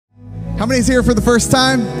How many's here for the first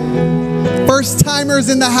time? First timers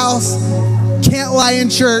in the house. Can't lie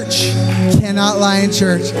in church. Cannot lie in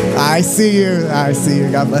church. I see you. I see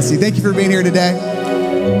you. God bless you. Thank you for being here today.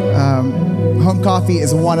 Home Coffee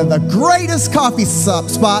is one of the greatest coffee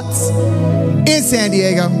spots in San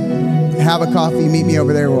Diego. Have a coffee. Meet me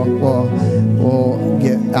over there. We'll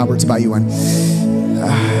get Albert to buy you one.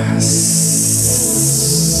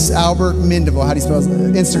 Albert Mendeville. How do you spell his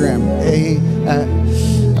Instagram?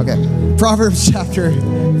 Okay. Proverbs chapter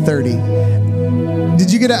 30.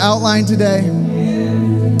 Did you get an outline today?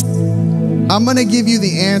 I'm going to give you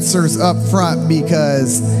the answers up front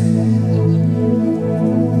because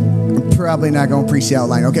I'm probably not going to preach the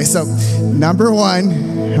outline. Okay, so number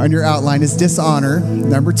 1 on your outline is dishonor.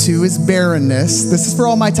 Number 2 is barrenness. This is for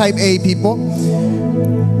all my type A people.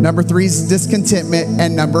 Number 3 is discontentment.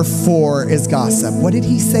 And number 4 is gossip. What did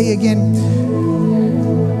he say again?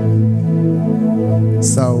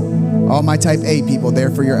 So all my type A people, there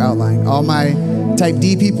for your outline. All my type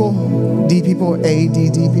D people, A, D,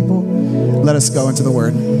 D people, let us go into the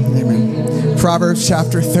word. Amen. Proverbs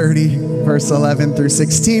chapter 30, verse 11 through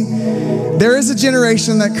 16. There is a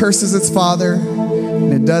generation that curses its father,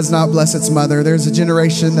 and it does not bless its mother. There's a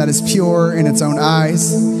generation that is pure in its own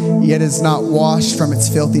eyes, yet is not washed from its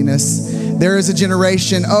filthiness. There is a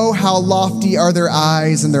generation, oh, how lofty are their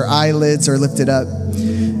eyes, and their eyelids are lifted up.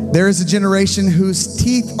 There is a generation whose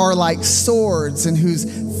teeth are like swords and whose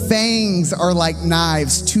fangs are like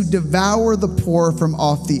knives, to devour the poor from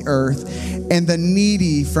off the earth and the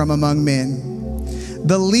needy from among men.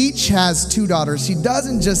 The leech has 2 daughters. She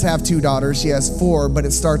doesn't just have 2 daughters, she has 4, but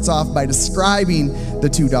it starts off by describing the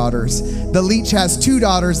 2 daughters. The leech has 2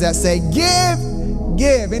 daughters that say, give,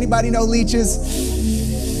 give. Anybody know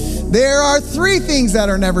leeches? There are 3 things that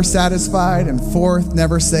are never satisfied, and 4th,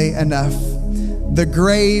 never say enough. The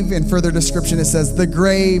grave, in further description, it says, the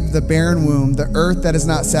grave, the barren womb, the earth that is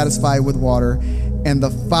not satisfied with water, and the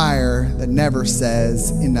fire that never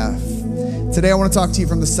says enough. Today, I want to talk to you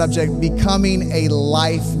from the subject, becoming a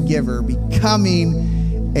life giver.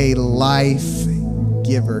 Becoming a life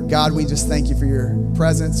giver. God, we just thank you for your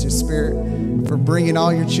presence, your spirit, for bringing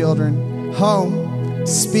all your children home to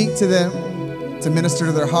speak to them, to minister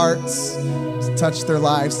to their hearts, to touch their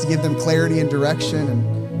lives, to give them clarity and direction,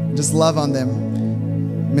 and just love on them.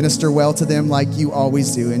 Minister well to them like you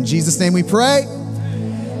always do. In Jesus' name we pray.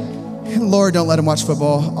 And Lord, don't let them watch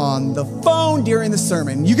football on the phone during the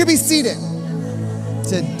sermon. You can be seated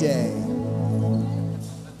today.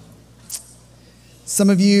 Some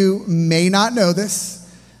of you may not know this,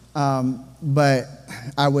 but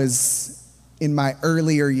I was in my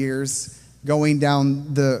earlier years going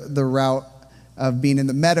down the route of being in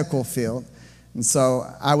the medical field. And so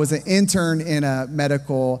I was an intern in a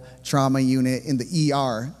medical trauma unit in the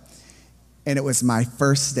ER, and it was my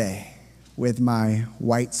first day with my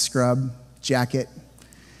white scrub jacket.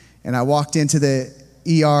 And I walked into the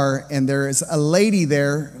ER, and there is a lady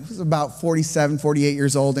there who was about 47, 48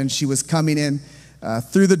 years old, and she was coming in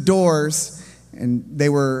through the doors, and they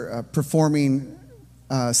were performing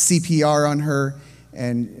CPR on her,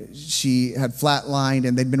 and she had flatlined,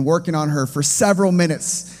 and they'd been working on her for several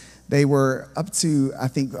minutes. They were up to, I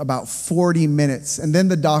think, about 40 minutes. And then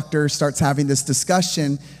the doctor starts having this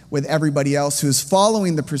discussion with everybody else who's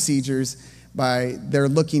following the procedures they're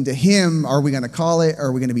looking to him. Are we going to call it?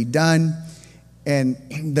 Are we going to be done? And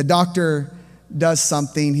the doctor does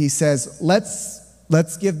something. He says,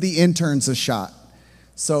 let's give the interns a shot.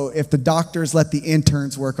 So if the doctors let the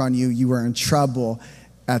interns work on you, you are in trouble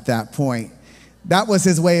at that point. That was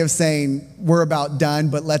his way of saying, we're about done,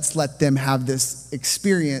 but let's let them have this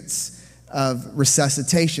experience of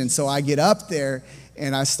resuscitation. So I get up there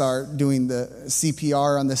and I start doing the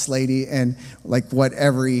CPR on this lady, and like what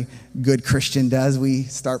every good Christian does, we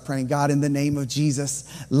start praying, God, in the name of Jesus,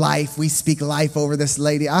 life. We speak life over this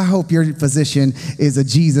lady. I hope your physician is a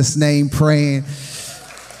Jesus name praying.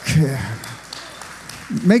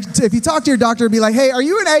 If you talk to your doctor, be like, hey, are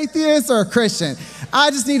you an atheist or a Christian? I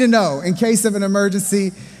just need to know in case of an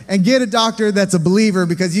emergency, and get a doctor that's a believer,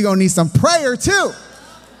 because you're going to need some prayer too.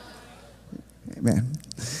 Amen.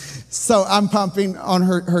 So I'm pumping on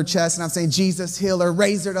her chest, and I'm saying, Jesus, heal her,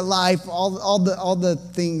 raise her to life, all the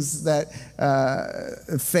things that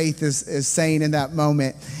faith is saying in that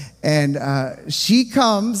moment. And she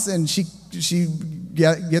comes, and she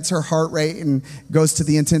gets her heart rate and goes to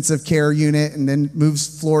the intensive care unit, and then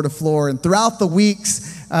moves floor to floor. And throughout the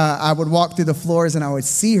weeks, I would walk through the floors, and I would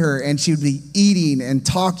see her, and she would be eating and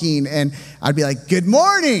talking, and I'd be like, good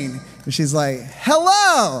morning. And she's like,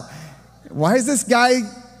 hello. Why does this guy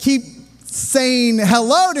keep saying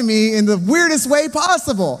hello to me in the weirdest way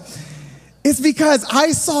possible? It's because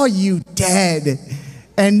I saw you dead,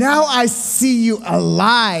 and now I see you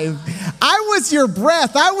alive. I was your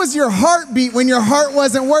breath. I was your heartbeat when your heart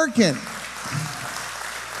wasn't working.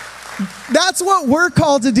 That's what we're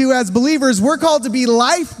called to do as believers. We're called to be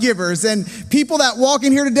life givers. And people that walk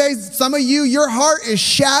in here today, some of you, your heart is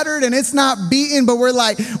shattered and it's not beating, but we're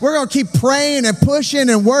going to keep praying and pushing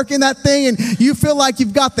and working that thing. And you feel like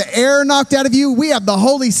you've got the air knocked out of you. We have the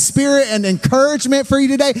Holy Spirit and encouragement for you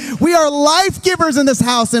today. We are life givers in this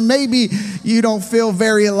house. And maybe you don't feel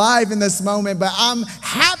very alive in this moment, but I'm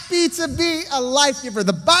happy to be a life giver.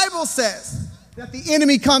 The Bible says that the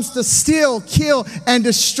enemy comes to steal, kill, and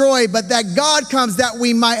destroy, but that God comes that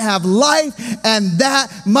we might have life and that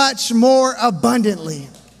much more abundantly.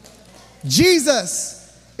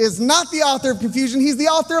 Jesus is not the author of confusion. He's the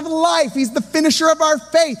author of life. He's the finisher of our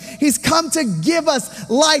faith. He's come to give us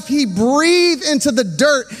life. He breathed into the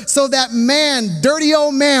dirt so that man, dirty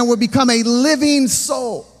old man, would become a living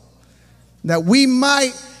soul, that we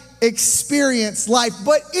might experience life.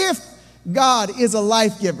 But if God is a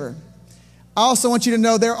life giver, I also want you to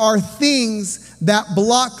know there are things that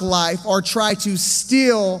block life or try to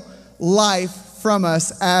steal life from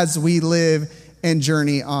us as we live and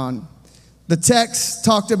journey on. The text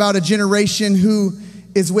talked about a generation who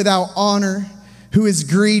is without honor, who is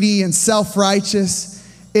greedy and self-righteous.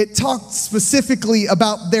 It talked specifically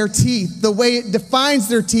about their teeth. The way it defines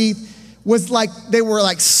their teeth was like they were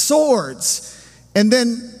like swords. And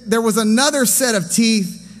then there was another set of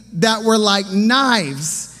teeth that were like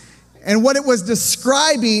knives. And what it was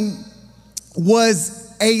describing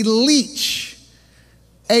was a leech.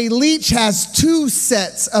 A leech has two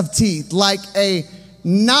sets of teeth, like a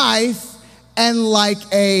knife and like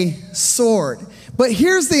a sword. But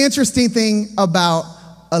here's the interesting thing about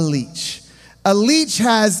a leech. A leech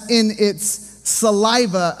has in its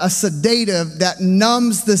saliva a sedative that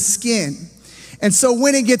numbs the skin. And so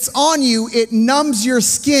when it gets on you, it numbs your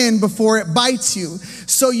skin before it bites you.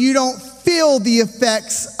 So you don't feel the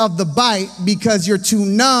effects of the bite because you're too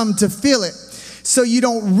numb to feel it. So you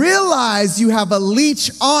don't realize you have a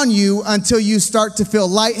leech on you until you start to feel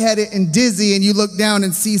lightheaded and dizzy and you look down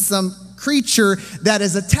and see some creature that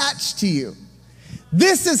is attached to you.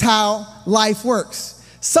 This is how life works.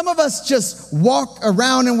 Some of us just walk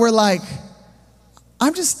around and we're like,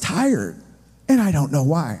 I'm just tired and I don't know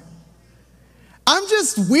why. I'm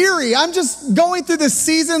just weary. I'm just going through this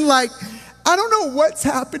season like, I don't know what's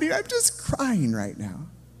happening. I'm just crying right now.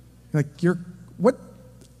 Like, what?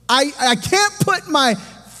 I can't put my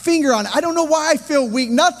finger on it. I don't know why I feel weak.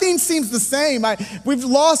 Nothing seems the same. We've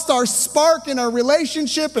lost our spark in our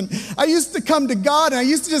relationship. And I used to come to God and I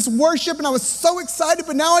used to just worship and I was so excited,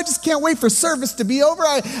 but now I just can't wait for service to be over.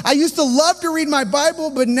 I used to love to read my Bible,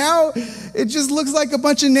 but now it just looks like a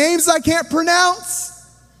bunch of names I can't pronounce.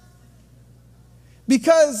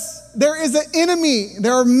 Because there is an enemy.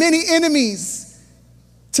 There are many enemies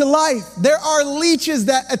to life. There are leeches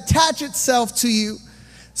that attach itself to you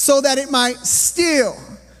so that it might steal,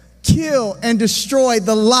 kill, and destroy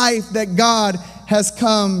the life that God has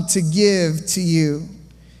come to give to you.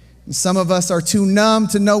 And some of us are too numb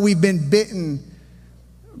to know we've been bitten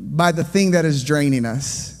by the thing that is draining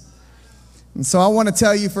us. And so I want to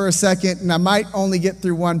tell you for a second, and I might only get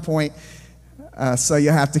through one point, so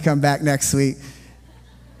you'll have to come back next week.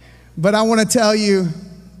 But I want to tell you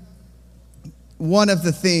one of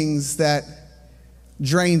the things that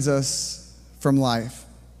drains us from life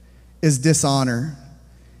is dishonor.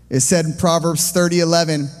 It said in Proverbs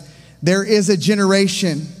 30:11, there is a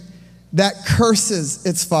generation that curses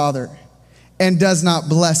its father and does not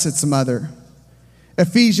bless its mother.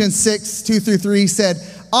 Ephesians 6:2-3 said,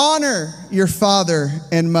 honor your father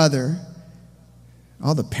and mother.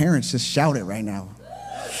 All the parents just shouted right now.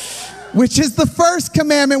 Which is the first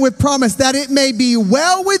commandment with promise, that it may be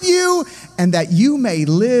well with you and that you may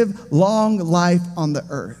live long life on the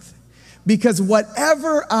earth. Because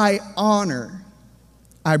whatever I honor,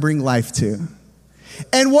 I bring life to.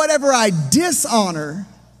 And whatever I dishonor,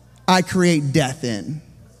 I create death in.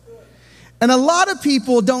 And a lot of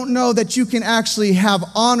people don't know that you can actually have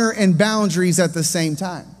honor and boundaries at the same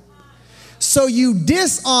time. So you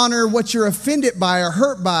dishonor what you're offended by or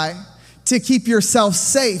hurt by to keep yourself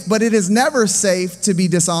safe, but it is never safe to be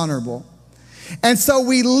dishonorable. And so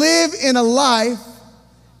we live in a life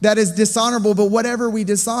that is dishonorable, but whatever we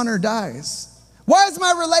dishonor dies. Why is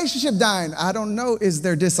my relationship dying? I don't know. Is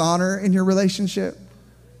there dishonor in your relationship?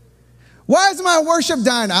 Why is my worship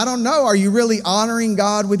dying? I don't know. Are you really honoring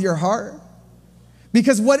God with your heart?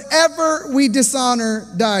 Because whatever we dishonor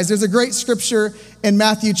dies. There's a great scripture in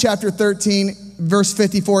Matthew chapter 13, verse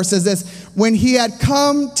 54 says this, when he had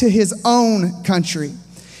come to his own country,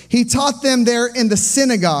 He taught them there in the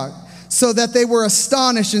synagogue, so that they were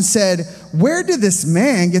astonished and said, "Where did this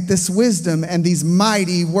man get this wisdom and these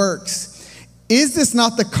mighty works? Is this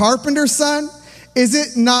not the carpenter's son? Is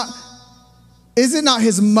it not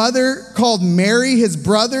his mother called Mary, his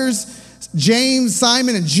brothers, James,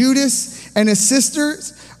 Simon, and Judas, and his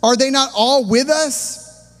sisters? Are they not all with us?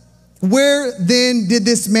 Where then did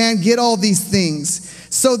this man get all these things?"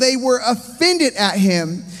 So they were offended at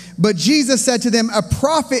him. But Jesus said to them, "A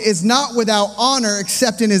prophet is not without honor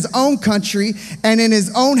except in his own country and in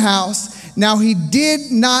his own house." Now he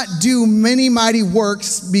did not do many mighty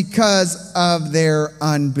works because of their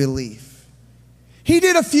unbelief. He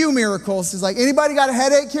did a few miracles. He's like, anybody got a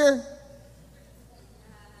headache here?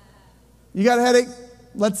 You got a headache?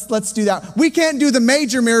 Let's do that. We can't do the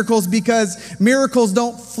major miracles because miracles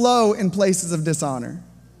don't flow in places of dishonor.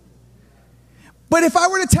 But if I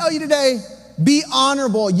were to tell you today, be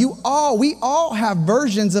honorable, we all have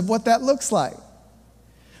versions of what that looks like.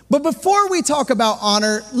 But before we talk about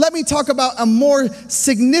honor, let me talk about a more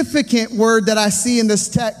significant word that I see in this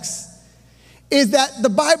text. Is that the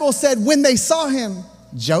Bible said when they saw him,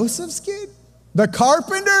 Joseph's kid, the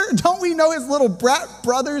carpenter, don't we know his little brat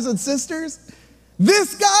brothers and sisters?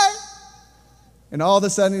 This guy? And all of a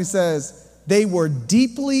sudden he says, they were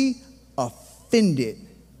deeply offended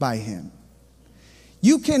by him.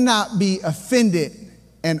 You cannot be offended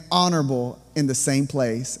and honorable in the same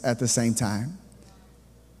place at the same time.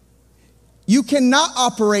 You cannot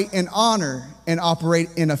operate in honor and operate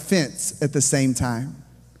in offense at the same time.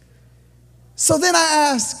 So then I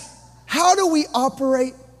ask, how do we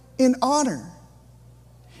operate in honor?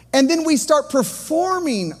 And then we start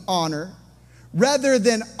performing honor rather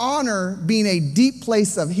than honor being a deep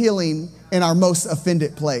place of healing in our most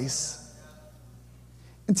offended place.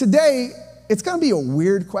 And today, it's going to be a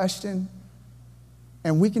weird question,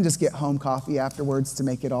 and we can just get home coffee afterwards to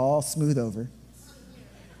make it all smooth over.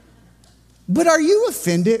 But are you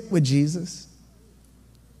offended with Jesus?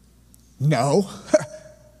 No.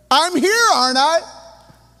 I'm here, aren't I?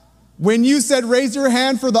 When you said raise your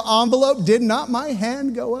hand for the envelope, did not my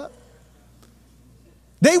hand go up?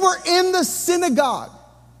 They were in the synagogue.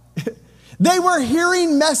 They were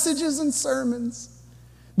hearing messages and sermons.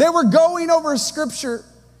 They were going over scripture.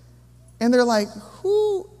 And they're like,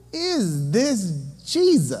 who is this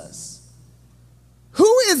Jesus?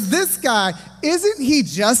 Who is this guy? Isn't he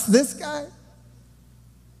just this guy?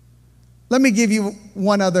 Let me give you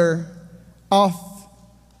one other off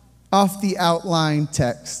the outline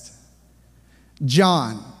text.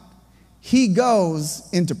 John, he goes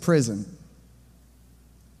into prison.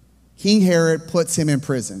 King Herod puts him in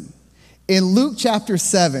prison. In Luke chapter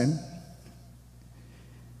 7,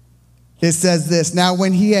 it says this, "Now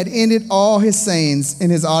when he had ended all his sayings in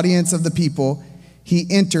his audience of the people, he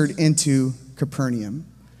entered into Capernaum."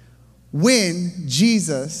 When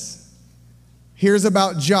Jesus hears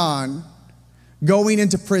about John going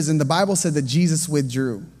into prison, the Bible said that Jesus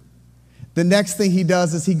withdrew. The next thing he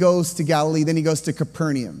does is he goes to Galilee, then he goes to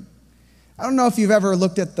Capernaum. I don't know if you've ever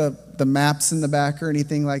looked at the maps in the back or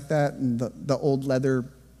anything like that, and the old leather,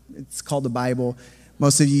 it's called the Bible.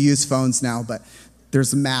 Most of you use phones now, but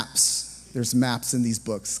there's maps. There's maps in these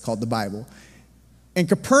books called the Bible. And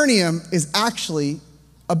Capernaum is actually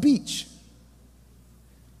a beach.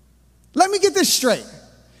 Let me get this straight.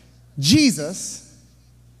 Jesus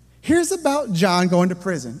hears about John going to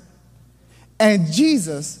prison, and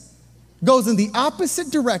Jesus goes in the opposite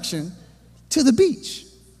direction to the beach.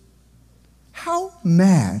 How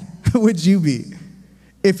mad would you be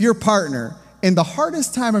if your partner in the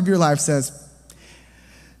hardest time of your life says,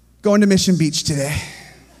 "Going to Mission Beach today.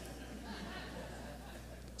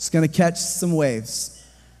 Just gonna catch some waves."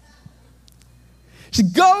 She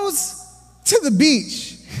goes to the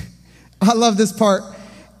beach. I love this part.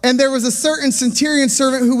 "And there was a certain centurion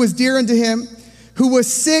servant who was dear unto him, who was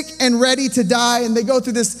sick and ready to die." And they go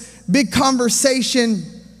through this big conversation.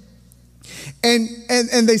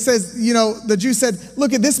 And they says, the Jews said,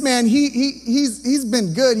 "Look at this man, he's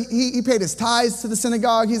been good. He paid his tithes to the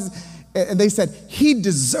synagogue." And they said, "He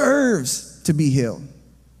deserves to be healed."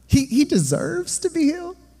 He deserves to be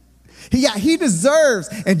healed? Yeah, he deserves.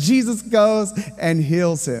 And Jesus goes and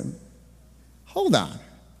heals him. Hold on.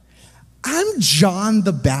 I'm John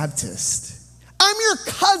the Baptist. I'm your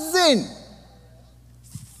cousin.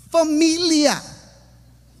 Familia.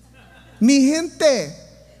 Mi gente.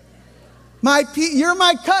 You're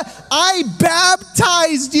my cousin. I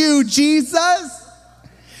baptized you, Jesus.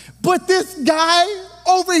 But this guy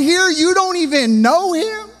over here, you don't even know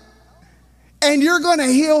him. And you're going to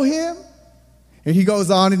heal him. And he goes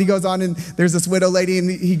on and he goes on, and there's this widow lady, and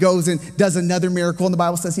he goes and does another miracle. And the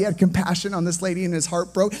Bible says he had compassion on this lady and his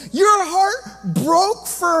heart broke. Your heart broke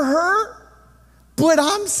for her, but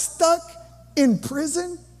I'm stuck in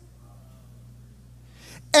prison?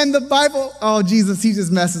 And the Bible, oh, Jesus, he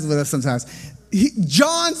just messes with us sometimes.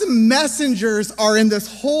 John's messengers are in this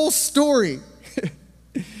whole story.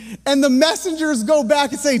 And the messengers go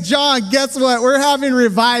back and say, John, guess what? We're having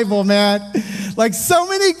revival, man. Like, so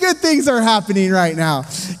many good things are happening right now.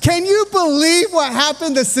 Can you believe what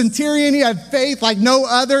happened? The centurion, he had faith like no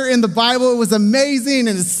other in the Bible. It was amazing.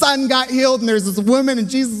 And his son got healed. And there's this woman, and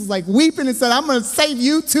Jesus is like weeping and said, I'm going to save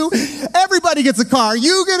you too. Everybody gets a car.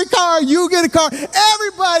 You get a car. You get a car.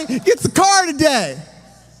 Everybody gets a car today.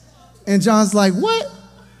 And John's like, what?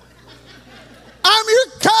 I'm your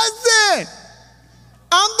cousin.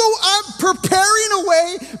 I'm preparing a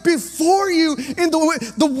way before you.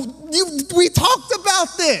 We talked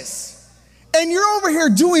about this. And you're over here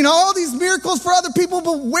doing all these miracles for other people,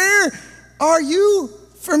 but where are you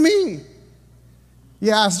for me?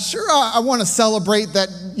 Yeah, sure, I want to celebrate that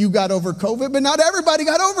you got over COVID, but not everybody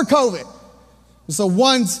got over COVID. So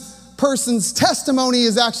one person's testimony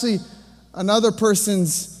is actually another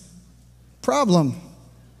person's problem.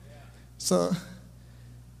 So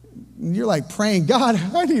you're like praying, God,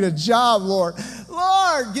 I need a job, Lord.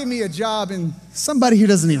 Lord, give me a job. And somebody who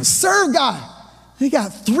doesn't even serve God, they got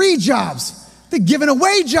 3 jobs. They're giving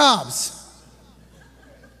away jobs.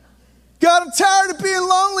 God, I'm tired of being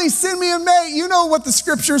lonely. Send me a mate. You know what the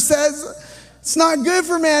scripture says. It's not good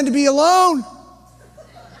for man to be alone.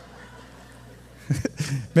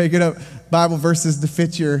 Making up Bible verses to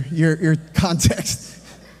fit your context.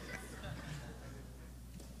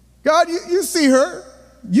 God, you see her.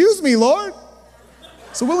 Use me, Lord.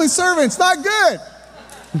 It's a willing servant. It's not good.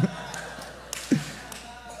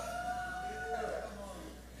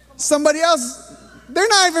 Somebody else, they're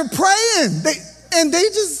not even praying. They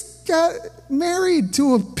just got married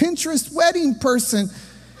to a Pinterest wedding person.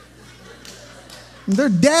 Their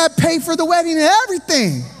dad paid for the wedding and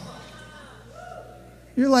everything.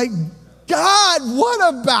 You're like, God,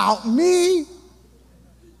 what about me?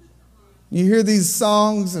 You hear these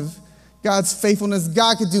songs of God's faithfulness.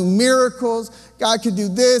 God could do miracles. God could do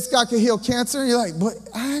this. God could heal cancer. You're like, but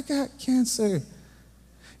I got cancer.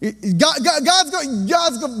 God's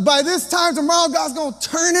going, by this time tomorrow, God's going to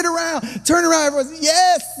turn it around. Turn around. Everyone's,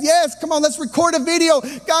 yes. Come on, let's record a video.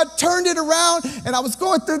 God turned it around, and I was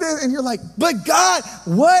going through this, and you're like, but God,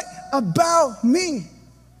 what about me?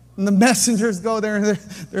 And the messengers go there, and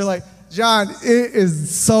they're like, John, it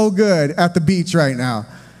is so good at the beach right now.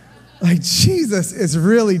 Like, Jesus is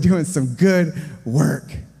really doing some good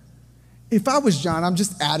work. If I was John, I'm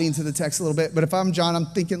just adding to the text a little bit, but if I'm John, I'm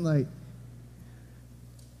thinking like,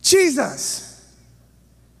 Jesus,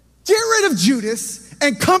 get rid of Judas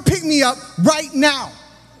and come pick me up right now.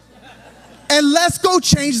 And let's go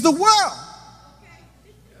change the world.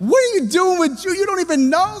 What are you doing with you? You don't even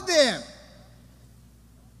know them.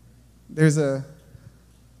 There's an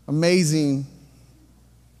amazing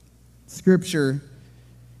scripture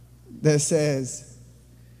that says,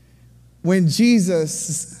 when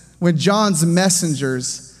John's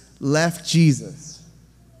messengers left Jesus,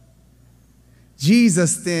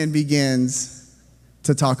 Jesus then begins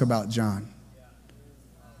to talk about John.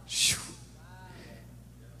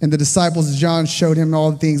 And the disciples of John showed him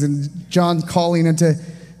all the things, and John, calling unto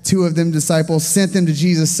 2 of them disciples, sent them to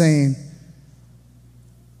Jesus saying,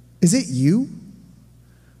 is it you?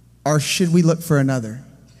 Or should we look for another?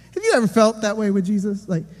 Have you ever felt that way with Jesus?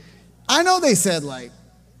 Like, I know they said, like,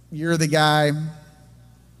 you're the guy,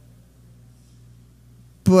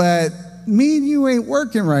 but me and you ain't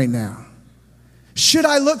working right now. Should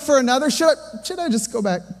I look for another? Should I just go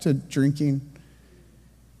back to drinking?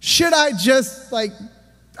 Should I just,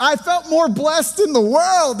 I felt more blessed in the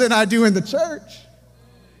world than I do in the church.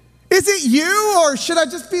 Is it you, or should I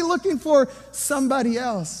just be looking for somebody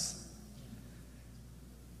else?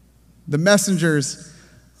 The messengers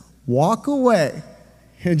walk away,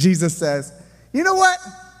 and Jesus says, you know what?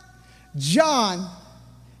 John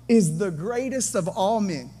is the greatest of all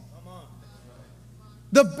men.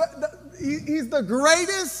 He's the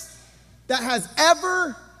greatest that has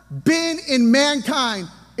ever been in mankind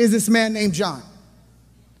is this man named John.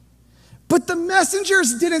 But the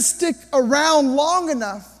messengers didn't stick around long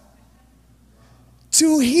enough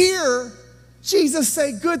to hear Jesus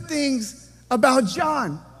say good things about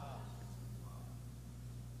John.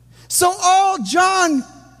 So all John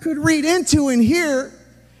could read into and hear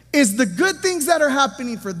is the good things that are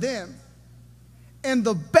happening for them and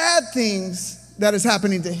the bad things that is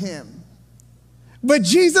happening to him. But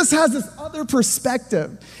Jesus has this other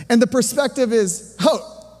perspective. And the perspective is,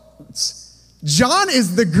 John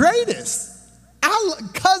is the greatest.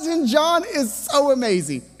 Cousin John is so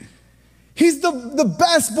amazing. He's the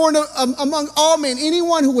best born among all men.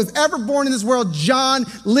 Anyone who was ever born in this world, John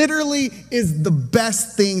literally is the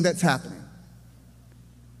best thing that's happening.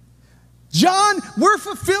 John, we're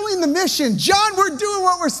fulfilling the mission. John, we're doing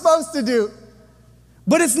what we're supposed to do.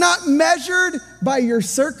 But it's not measured by your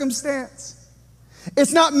circumstance.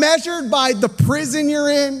 It's not measured by the prison you're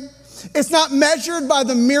in. It's not measured by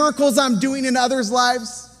the miracles I'm doing in others'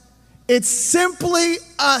 lives. It's simply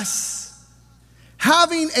us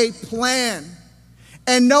having a plan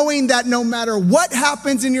and knowing that no matter what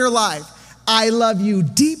happens in your life, I love you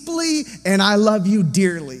deeply and I love you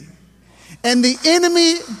dearly. And the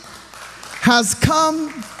enemy has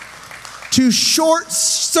come to short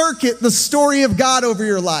circuit the story of God over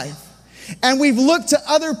your life. And we've looked to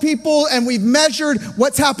other people and we've measured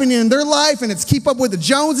what's happening in their life, and it's keep up with the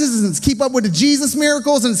Joneses, and it's keep up with the Jesus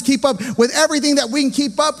miracles, and it's keep up with everything that we can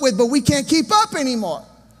keep up with, but we can't keep up anymore.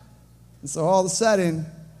 And so all of a sudden,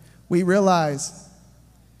 we realize,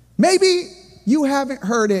 maybe you haven't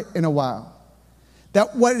heard it in a while,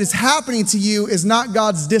 that what is happening to you is not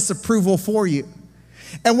God's disapproval for you.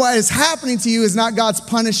 And what is happening to you is not God's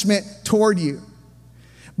punishment toward you.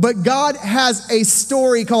 But God has a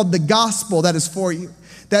story called the gospel that is for you,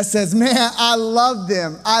 that says, man, I love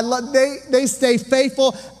them. They stay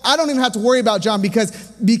faithful. I don't even have to worry about John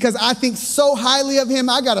because I think so highly of him.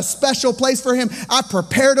 I got a special place for him. I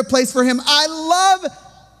prepared a place for him. I love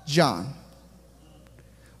John.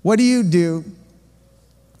 What do you do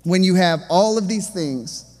when you have all of these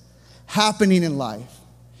things happening in life,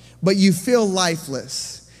 but you feel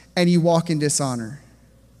lifeless and you walk in dishonor?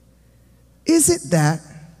 Is it that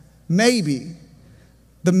maybe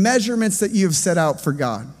the measurements that you have set out for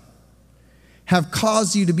God have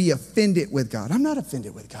caused you to be offended with God? I'm not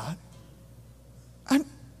offended with God.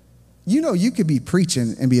 You could be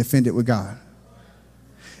preaching and be offended with God.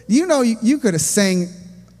 You could have sang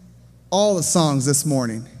all the songs this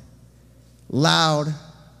morning, loud,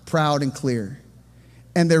 proud, and clear,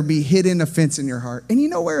 and there be hidden offense in your heart. And you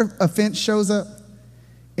know where offense shows up?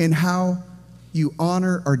 In how you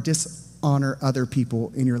honor or dishonor other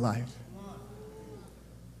people in your life.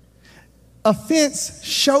 Offense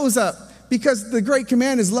shows up because the great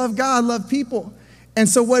command is love God, love people. And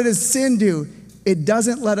so what does sin do? It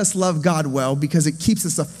doesn't let us love God well because it keeps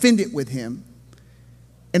us offended with him.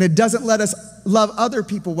 And it doesn't let us love other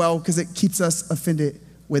people well because it keeps us offended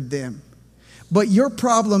with them. But your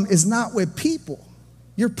problem is not with people.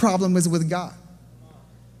 Your problem is with God.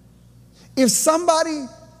 If somebody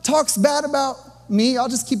talks bad about me, I'll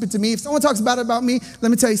just keep it to me. If someone talks bad about me, let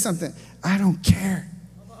me tell you something. I don't care.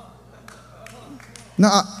 No,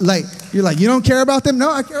 you're like, you don't care about them? No,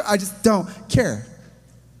 I care. I just don't care.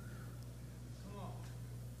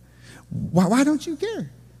 Why don't you care?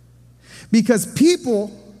 Because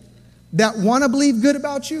people that want to believe good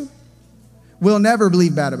about you will never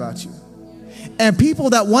believe bad about you. And people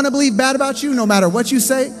that want to believe bad about you, no matter what you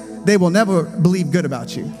say, they will never believe good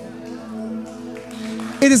about you.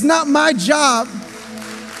 It is not my job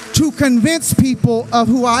to convince people of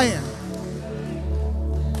who I am.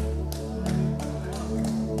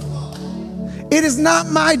 It is not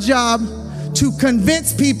my job to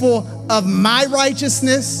convince people of my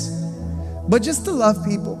righteousness, but just to love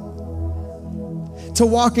people, to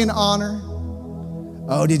walk in honor.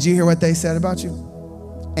 Oh, did you hear what they said about you?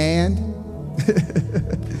 And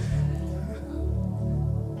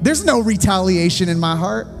there's no retaliation in my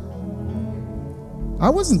heart. I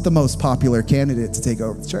wasn't the most popular candidate to take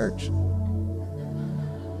over the church.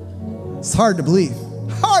 It's hard to believe.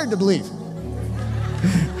 Hard to believe.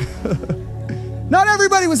 Not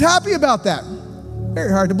everybody was happy about that.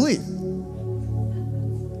 Very hard to believe.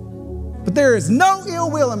 But there is no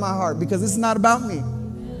ill will in my heart because this is not about me.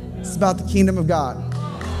 It's about the kingdom of God.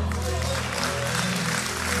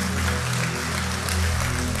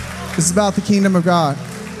 This is about the kingdom of God.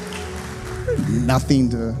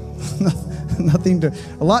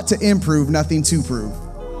 A lot to improve, nothing to prove.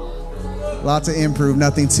 A lot to improve,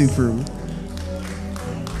 nothing to prove.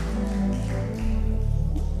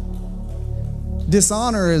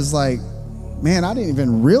 Dishonor is like, man, I didn't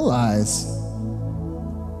even realize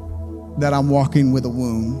that I'm walking with a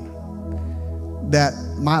wound, that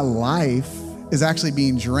my life is actually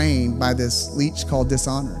being drained by this leech called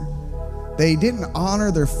dishonor. They didn't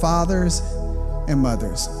honor their fathers and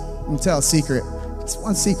mothers. I'm gonna tell a secret. It's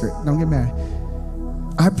one secret, don't get mad.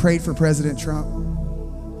 I prayed for President Trump.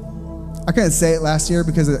 I couldn't say it last year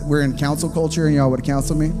because we're in council culture and y'all would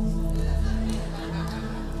counsel me.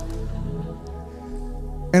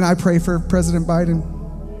 And I pray for President Biden.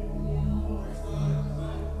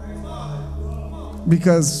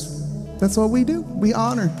 Because that's what we do. We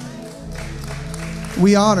honor.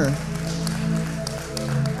 We honor.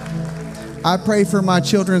 I pray for my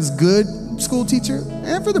children's good school teacher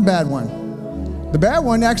and for the bad one. The bad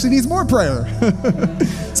one actually needs more prayer.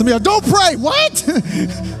 Some of y'all, don't pray. What?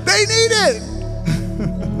 They need it.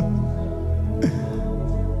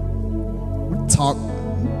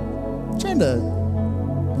 Trying to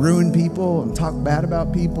ruin people and talk bad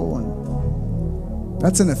about people, and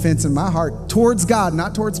that's an offense in my heart towards God,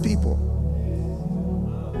 not towards people.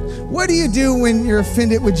 What do you do when you're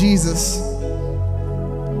offended with Jesus?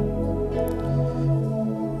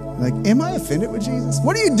 Like, am I offended with Jesus?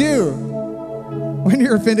 What do you do when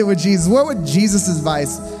you're offended with Jesus? What would Jesus'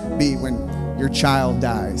 advice be when your child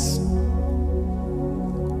dies?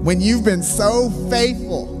 When you've been so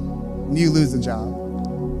faithful and you lose a job.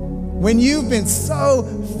 When you've been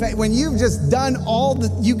when you've just done all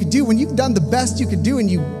that you could do, when you've done the best you could do and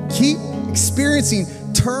you keep experiencing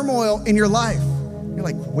turmoil in your life. You're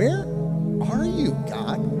like, where are you,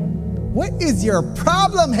 God? What is your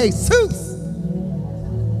problem, Jesus?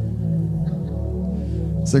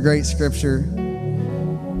 It's a great scripture.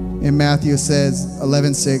 In Matthew it says,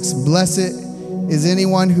 11:6, blessed is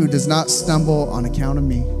anyone who does not stumble on account of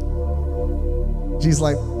me. Jesus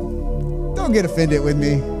like, don't get offended with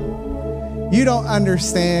me. You don't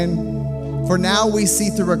understand. For now we see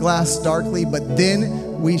through a glass darkly, but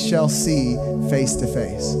then we shall see face to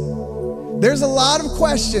face. There's a lot of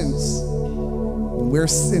questions. We're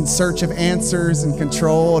in search of answers and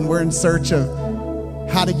control, and we're in search of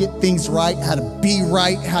how to get things right, how to be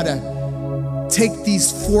right, how to take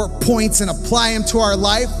these 4 points and apply them to our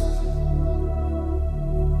life.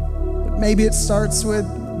 But maybe it starts with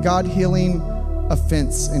God healing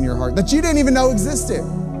offense in your heart that you didn't even know existed.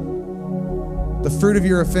 The fruit of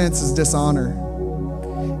your offense is dishonor.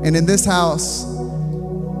 And in this house,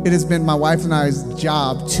 it has been my wife and I's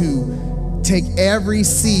job to take every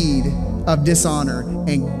seed of dishonor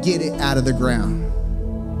and get it out of the ground.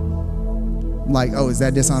 Like, oh, is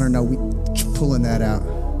that dishonor? No, we pulling that out.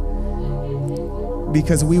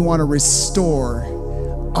 Because we want to restore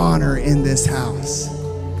honor in this house.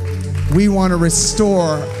 We want to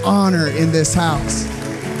restore honor in this house.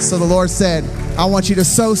 So the Lord said, I want you to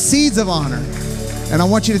sow seeds of honor. And I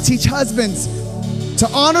want you to teach husbands to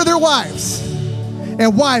honor their wives.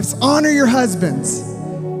 And wives, honor your husbands.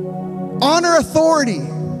 Honor authority.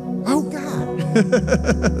 Oh God.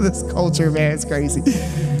 This culture, man, it's crazy.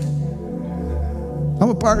 I'm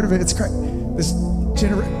a part of it. It's crazy.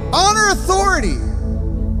 Honor authority.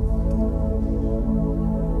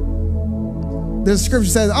 The scripture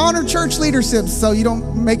says, honor church leadership so you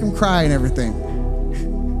don't make them cry and everything.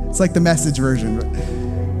 It's like the Message version. But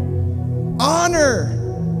honor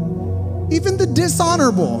even the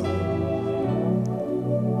dishonorable.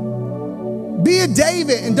 Be a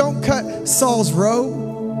David and don't cut Saul's robe.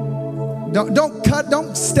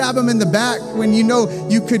 Don't stab him in the back when you know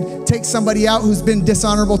you could take somebody out who's been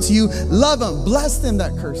dishonorable to you. Love them. Bless them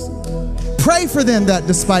that curse you. Pray for them that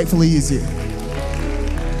despitefully use you.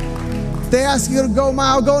 If they ask you to go a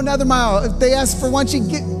mile, go another mile. If they ask for one cheek,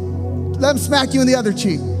 let them smack you in the other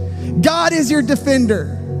cheek. God is your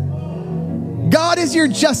defender. God is your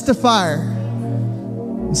justifier.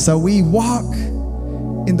 So we walk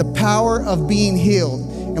in the power of being healed.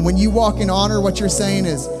 And when you walk in honor, what you're saying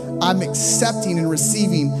is, I'm accepting and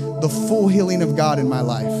receiving the full healing of God in my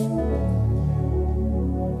life.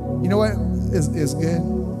 You know what is good?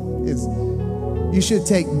 Is you should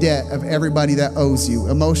take debt of everybody that owes you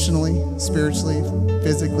emotionally, spiritually,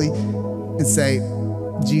 physically, and say,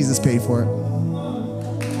 Jesus paid for it.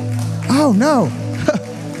 Oh no.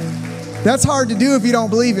 That's hard to do if you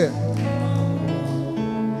don't believe it.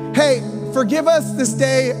 Hey, forgive us this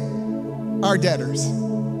day our debtors.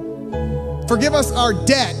 Forgive us our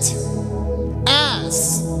debt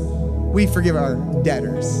as we forgive our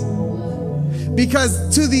debtors. Because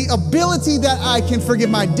to the ability that I can forgive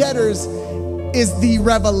my debtors is the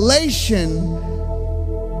revelation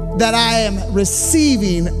that I am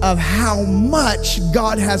receiving of how much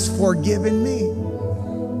God has forgiven me.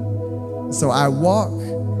 So I walk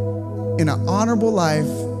in an honorable life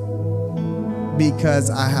because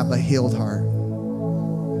I have a healed heart.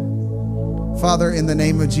 Father, in the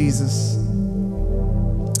name of Jesus,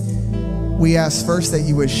 we ask first that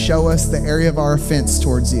you would show us the area of our offense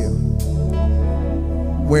towards you,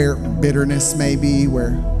 where bitterness may be,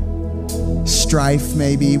 where strife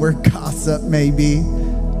may be, where gossip may be.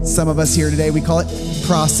 Some of us here today, we call it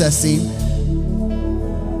processing,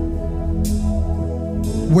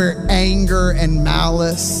 where anger and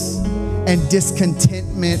malice and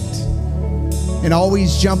discontentment and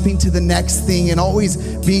always jumping to the next thing and always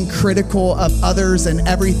being critical of others and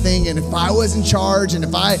everything. And if I was in charge and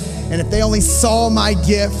if they only saw my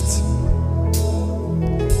gift,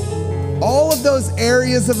 all of those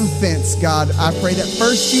areas of offense, God, I pray that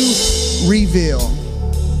first you reveal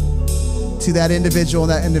to that individual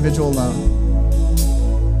alone.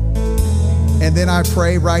 And then I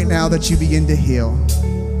pray right now that you begin to heal.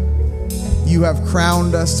 You have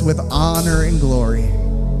crowned us with honor and glory.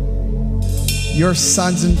 Your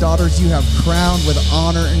sons and daughters you have crowned with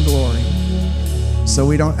honor and glory. So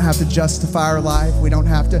we don't have to justify our life. We don't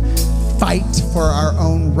have to fight for our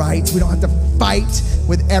own rights. We don't have to fight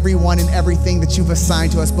with everyone and everything that you've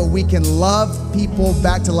assigned to us, but we can love people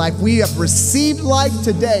back to life. We have received life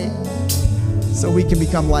today, so we can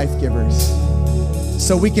become life givers.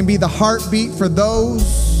 So we can be the heartbeat for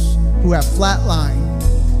those who have flatlined.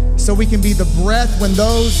 So we can be the breath when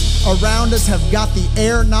those around us have got the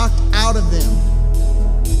air knocked out of them.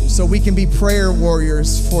 So we can be prayer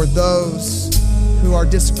warriors for those who are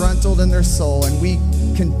disgruntled in their soul, and we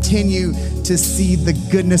continue to see the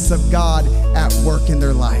goodness of God at work in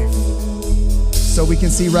their life. So we can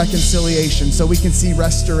see reconciliation, so we can see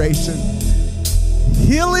restoration.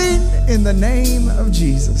 Healing in the name of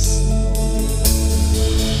Jesus.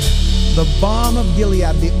 The balm of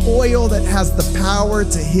Gilead, the oil that has the power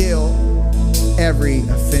to heal every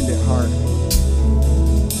offended heart.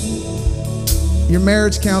 Your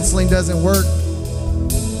marriage counseling doesn't work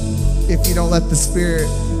if you don't let the Spirit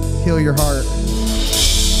heal your heart,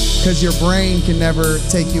 because your brain can never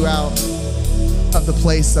take you out of the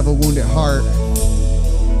place of a wounded heart.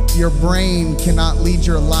 Your brain cannot lead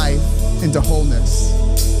your life into wholeness.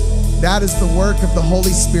 That is the work of the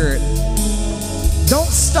Holy Spirit. Don't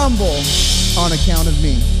stumble on account of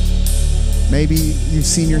me. Maybe you've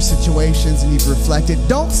seen your situations and you've reflected.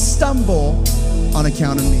 Don't stumble on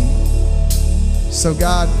account of me. So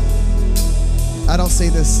God, I don't say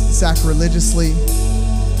this sacrilegiously,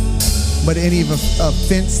 but any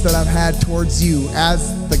offense that I've had towards you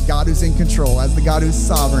as the God who's in control, as the God who's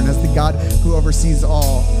sovereign, as the God who oversees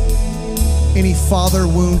all, any father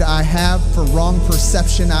wound I have for wrong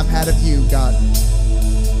perception I've had of you, God,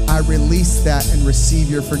 I release that and receive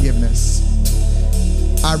your forgiveness.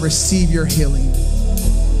 I receive your healing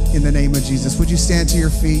in the name of Jesus. Would you stand to your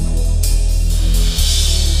feet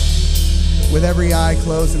with every eye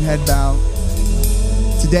closed and head bowed?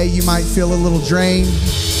 Today you might feel a little drained.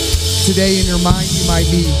 Today in your mind you might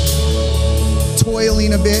be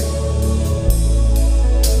toiling a bit.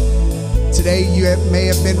 Today you may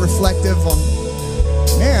have been reflective on,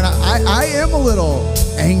 man, I am a little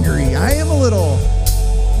angry. I'm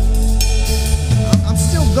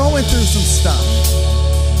still going through some stuff.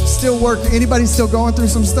 Still working. Anybody still going through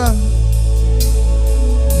some stuff?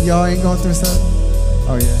 Y'all ain't going through stuff?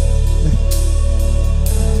 Oh yeah.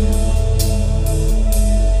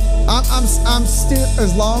 I'm still,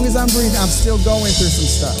 as long as I'm breathing, I'm still going through some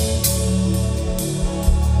stuff.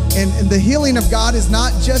 And the healing of God is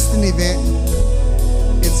not just an event,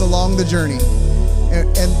 it's along the journey.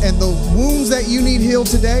 And the wounds that you need healed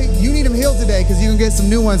today, you need them healed today, because you can get some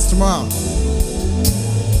new ones tomorrow.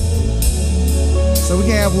 So we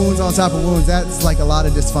can't have wounds on top of wounds. That's like a lot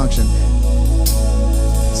of dysfunction.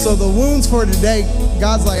 So the wounds for today,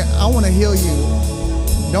 God's like, I want to heal you.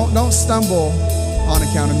 Don't stumble on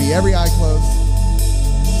account of me. Every eye closed.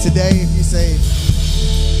 Today,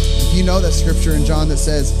 if you know that scripture in John that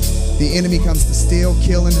says, the enemy comes to steal,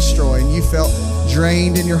 kill, and destroy, and you felt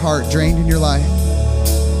drained in your heart, drained in your life.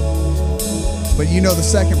 But you know the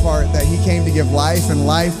second part, that he came to give life and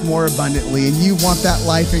life more abundantly, and you want that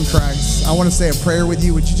life in Christ. I want to say a prayer with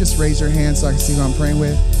you. Would you just raise your hand so I can see who I'm praying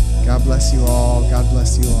with? God bless you all. God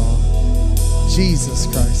bless you all. Jesus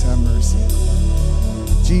Christ, have mercy.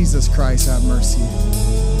 Jesus Christ, have mercy.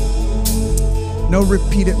 No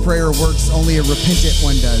repeated prayer works, only a repentant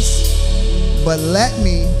one does. But let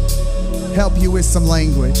me help you with some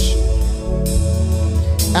language.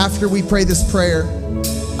 After we pray this prayer,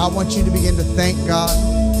 I want you to begin to thank God.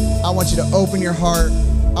 I want you to open your heart.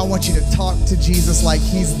 I want you to talk to Jesus like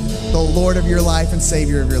he's the Lord of your life and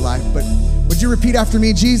Savior of your life. But would you repeat after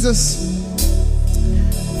me? Jesus,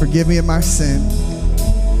 forgive me of my sin.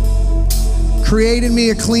 Create in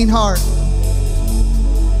me a clean heart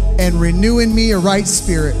and renew in me a right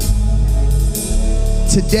spirit.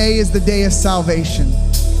 Today is the day of salvation.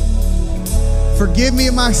 Forgive me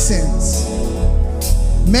of my sins.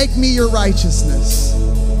 Make me your righteousness.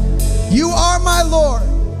 You are my Lord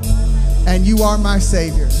and you are my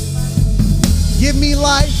Savior. Give me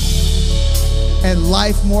life and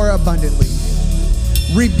life more abundantly.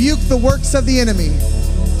 Rebuke the works of the enemy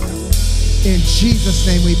In Jesus'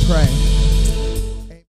 name we pray.